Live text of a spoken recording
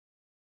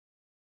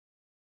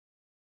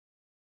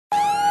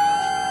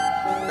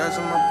gas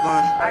on my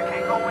blunt. I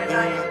can't go in,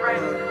 I ain't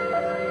ready.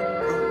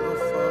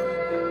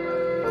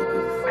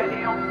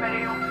 Fetti on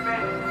Fetti on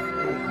Fetti.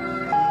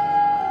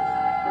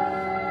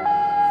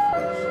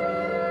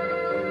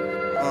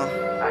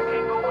 I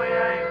can't go in, I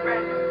ain't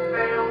ready.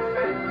 Fetti on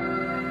Fetti.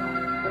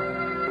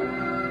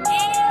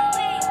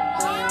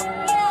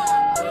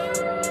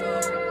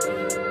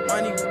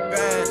 Money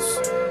bags,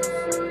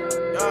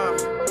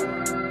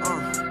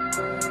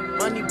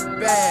 money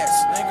bags,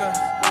 nigga.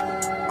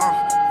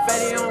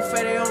 Fetti on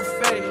Fetti on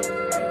Fetti.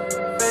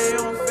 Fetti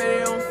on Fetti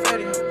on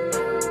Fetti.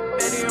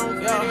 Fetti on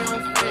Fetti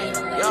on Fetti.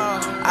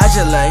 I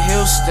just left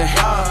Houston,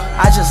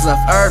 I just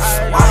left Earth.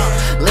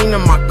 Lean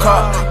in my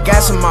car,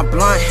 gas in my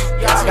blunt.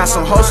 Got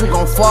some hoes who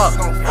gon' fuck.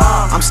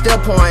 I'm still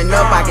pouring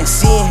up, I can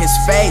see in his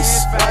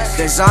face.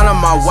 Design on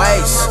my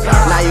waist,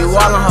 now you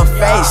all on her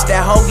face.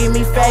 That hoe give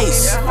me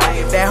face,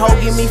 that hoe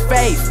give me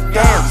faith.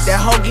 Damn, that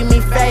hoe give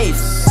me faith.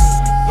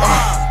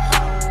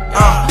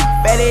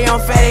 Fetti on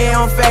Fetti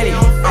on Fetti.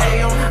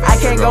 I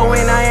can't go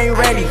in, I ain't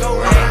ready.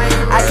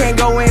 I can't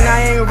go in,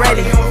 I ain't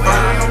ready.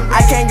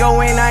 I can't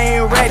go in, I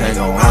ain't ready.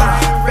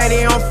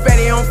 Fetti on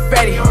Fetti on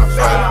Fetti.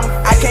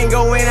 I can't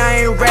go in,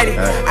 I ain't ready.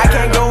 I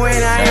can't go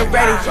in, I ain't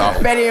ready.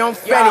 Fetti on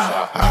Fetti.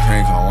 I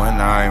can't go in,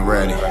 I ain't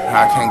ready.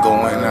 I can't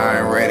go in, I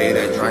ain't ready.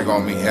 That drink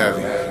on me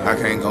heavy. I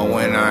can't go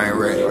in, I ain't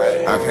ready.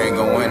 I can't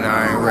go in,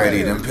 I ain't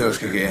ready. Them pills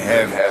could get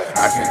heavy.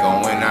 I can't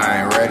go in,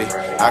 I ain't ready.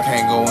 I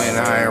can't go in,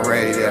 I ain't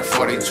ready. That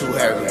 42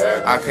 heavy.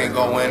 I can't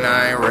go in,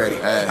 I ain't ready.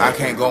 I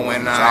can't go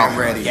in, I ain't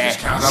ready. Just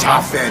count on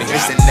my Fetti.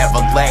 It's a never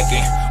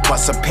lacking.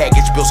 Once a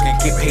package, bills can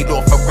get paid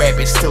off a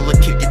rabbit. Still a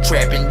kick it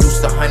trapping.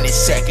 Used to 100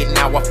 second,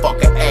 now I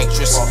fuck an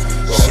actress.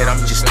 Shit, I'm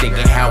just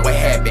thinking how it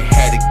happened.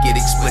 Had to get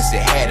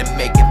explicit, had to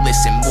make it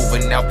listen.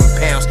 Moving out in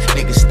pounds,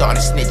 niggas started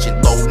snitching,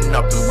 loading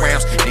up in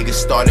rounds. Niggas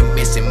started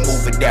missing,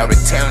 moving out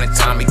of town, and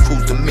Tommy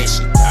cruised the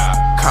mission.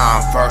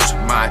 Converse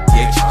my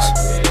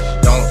addictions.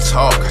 Don't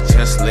talk,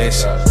 just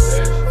listen.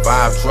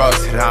 5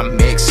 drugs that I'm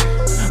mixing.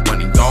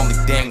 Money the only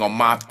thing on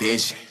my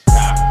vision.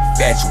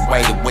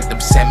 Infatuated with them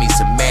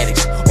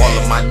semi-somatics. All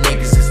of my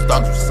niggas is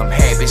thugs with some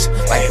habits.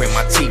 Like bring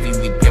my TV,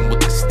 we been with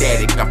the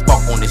static. I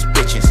fuck on this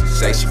bitchin',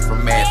 say she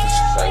from Athens.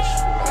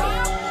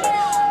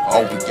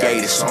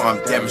 Obligated, so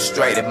I'm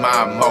demonstrating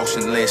my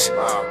emotionless.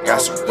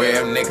 Got some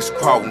real niggas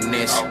quoting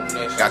this.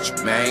 Got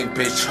your main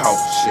bitch, oh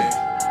shit.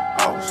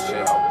 Oh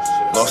shit.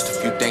 Lost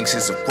a few things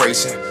since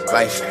embracing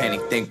life,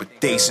 anything but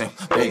decent.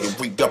 Will you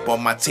re-up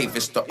on my teeth?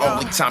 It's the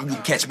only time you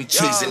catch me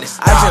cheesing.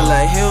 I just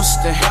left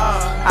Houston,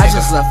 I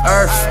just left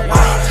Earth.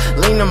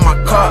 Lean in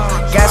my car,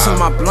 gas in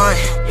my blunt.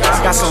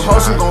 Got some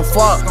hoes who gon'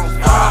 fuck.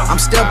 I'm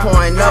still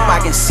pouring up,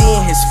 I can see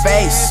in his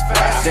face.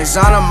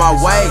 Design on my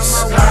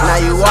waist, now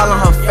you all on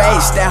her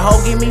face. That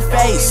hoe give me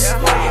face,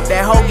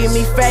 that hoe give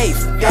me faith.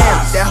 Damn,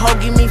 that hoe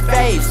give me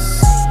faith.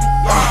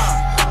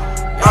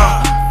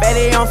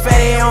 Fetti on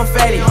Fetti on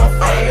Fetti.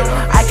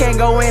 I can't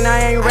go in,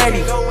 I ain't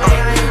ready.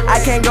 I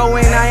can't go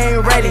in, I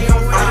ain't ready.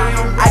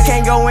 I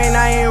can't go in,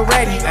 I ain't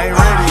ready.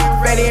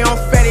 Fetti on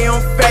Fetti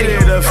on Fetti.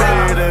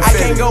 I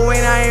can't go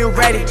in, I ain't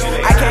ready.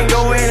 I can't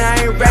go in,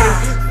 I ain't ready.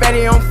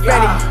 Fetti on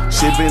Fetti.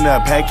 Shipping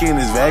up, packing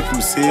is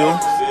vacuum seal.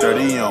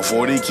 30 on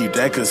 40, keep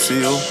that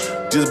concealed.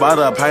 Just bought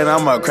a pint,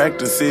 I'ma crack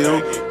the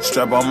seal.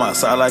 Strap on my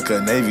side like a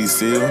Navy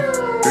SEAL.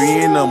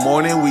 3 in the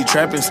morning, we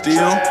trapping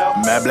still.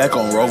 Matte Black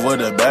on Rover,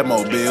 the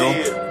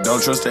Batmobile.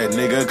 Don't trust that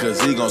nigga,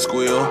 cause he gon'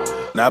 squeal.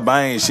 Not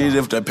buying shit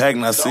if the pack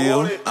not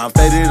sealed. I'm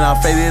faded,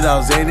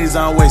 all Xannies,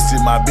 I'm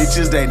wasted. My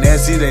bitches, they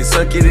nasty, they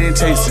suck it and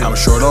taste it. I'm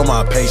short on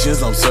my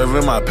patience, I'm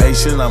serving my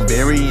patience. I'm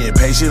very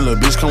impatient,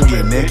 little bitch come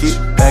get naked.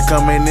 Pack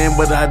coming in,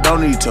 but I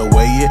don't need to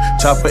weigh it.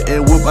 Chopper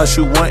and whip, I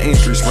shoot 1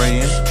 inch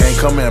spraying. Can't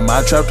come in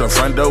my trap, the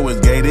front door is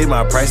gated.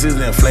 My price is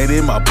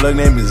inflated, my plug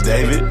name is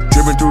David.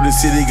 Dripping through the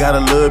city, got a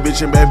little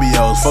bitch and baby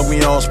hoes. Fuck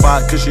me on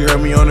spot, cause she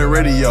heard me on the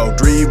radio.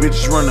 3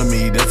 bitches running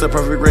me, that's a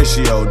perfect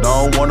ratio.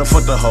 Don't wanna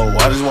fuck the hoe,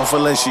 I just want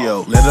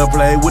fellatio. Let her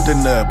play with the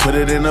nut, put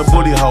it in a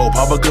booty hole.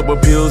 Pop a couple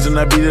pills and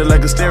I beat it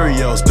like a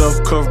stereo.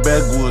 Stuff cuff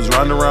backwoods,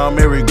 round around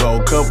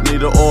merry-go. Cup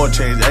need an oil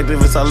change,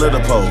 activist I let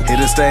her pole. Hit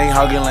a stain,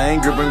 hogging lane,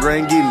 gripping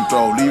grain, getting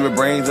throw. Leave your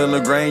brains on the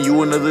grain,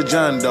 you another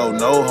John Doe.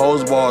 No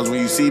hose bars, when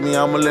you see me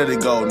I'ma let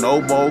it go.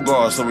 No more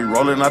guards, so we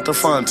rolling out the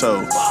front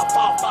toe.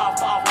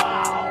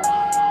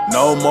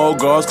 No more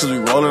guards, cause we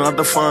rolling out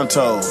the front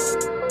toe.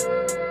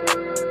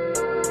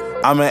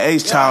 I'm an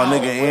H-child,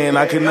 nigga, and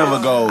I can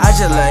never go. I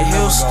just left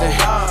Houston,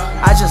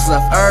 I just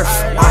left Earth.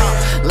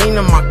 Lean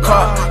in my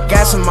car,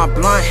 gas in my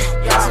blunt.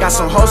 Got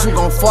some hoes who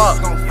gon'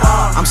 fuck.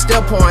 I'm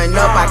still pouring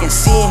up, I can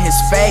see in his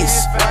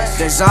face.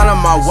 Design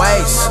on my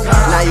waist,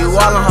 now you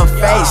all on her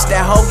face.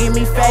 That hoe give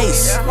me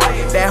face,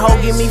 that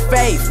hoe give me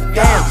faith.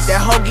 Damn,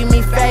 that hoe give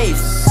me faith.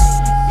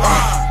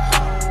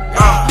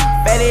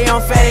 Fetti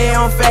on Fetti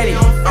on Fetti.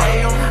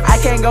 I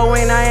can't go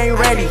in, I ain't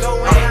ready.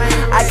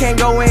 I can't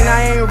go in,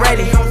 I ain't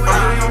ready.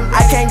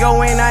 I can't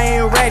go in, I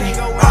ain't ready.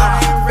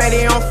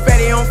 Fetti on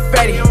Fetti on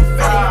Fetti.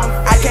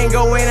 I can't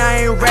go in,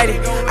 I ain't ready.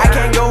 I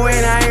can't go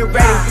in, I ain't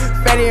ready.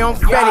 Fetti on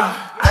Fetti.